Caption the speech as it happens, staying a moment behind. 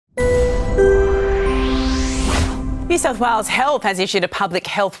New South Wales Health has issued a public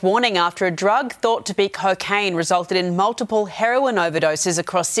health warning after a drug thought to be cocaine resulted in multiple heroin overdoses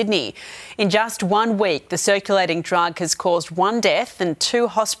across Sydney. In just 1 week, the circulating drug has caused 1 death and 2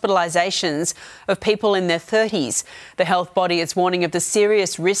 hospitalisations of people in their 30s. The health body is warning of the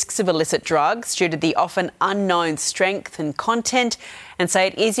serious risks of illicit drugs due to the often unknown strength and content, and say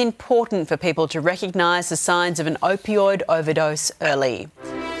it is important for people to recognise the signs of an opioid overdose early.